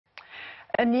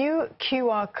A new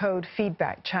QR code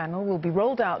feedback channel will be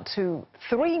rolled out to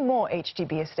 3 more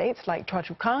HDB estates like Chua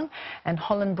Chu Kang and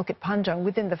Holland Bukit Panjang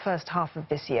within the first half of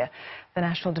this year. The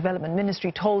National Development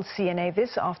Ministry told CNA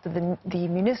this after the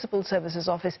Municipal Services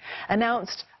Office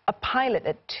announced a pilot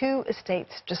at 2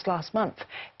 estates just last month.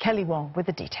 Kelly Wong with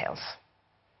the details.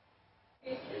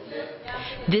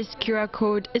 This QR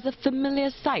code is a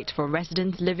familiar sight for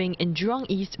residents living in Jurong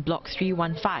East Block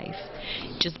 315.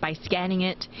 Just by scanning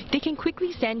it, they can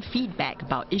quickly send feedback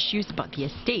about issues about the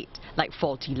estate, like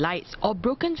faulty lights or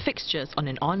broken fixtures on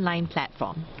an online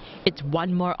platform. It's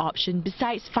one more option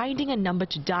besides finding a number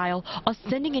to dial or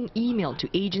sending an email to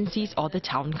agencies or the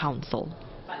town council.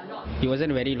 It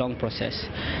wasn't a very long process.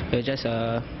 It was just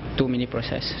a 2-minute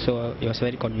process, so it was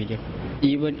very convenient.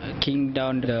 Even keying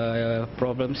down the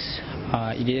problems,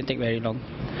 it didn't take very long.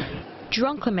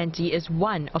 Jurong Clementi is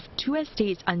one of 2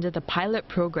 estates under the pilot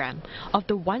program of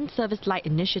the One Service Light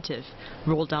initiative,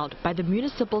 rolled out by the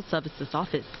Municipal Services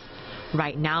Office.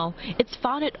 Right now, it's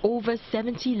found at over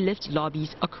 70 lift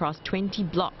lobbies across 20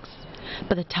 blocks.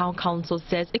 But the town council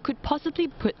says it could possibly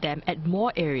put them at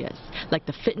more areas, like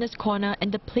the fitness corner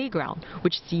and the playground,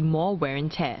 which see more wear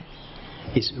and tear.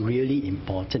 It's really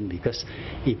important because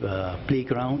if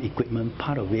playground equipment,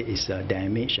 part of it is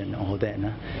damaged and all that,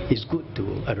 it's good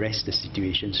to arrest the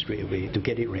situation straight away to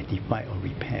get it rectified or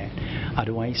repaired.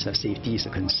 Otherwise, safety is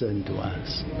a concern to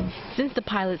us. Since the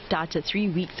pilot started 3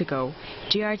 weeks ago,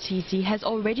 JRTC has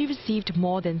already received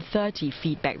more than 30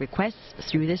 feedback requests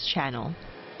through this channel.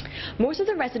 Most of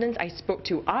the residents I spoke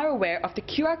to are aware of the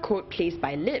QR code placed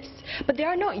by lifts, but they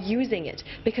are not using it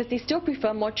because they still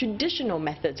prefer more traditional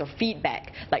methods of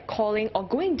feedback, like calling or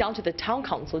going down to the town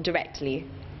council directly.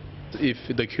 If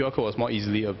the QR code was more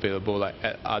easily available like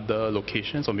at other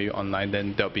locations or maybe online,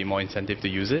 then there'll be more incentive to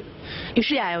use it.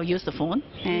 Usually I'll use the phone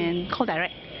and call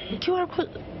direct. QR code,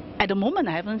 at the moment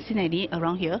I haven't seen any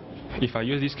around here. If I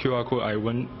use this QR code, I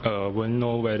won't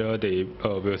know whether they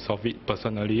will solve it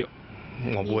personally.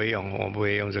 我不会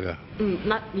用这个。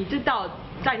那你知道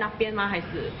在那边吗？还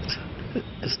是？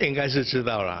应该是知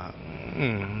道啦，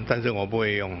但是我不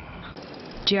会用。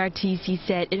JRTC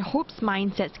said it hopes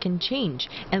mindsets can change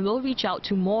and will reach out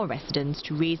to more residents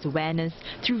to raise awareness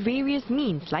through various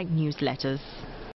means like newsletters.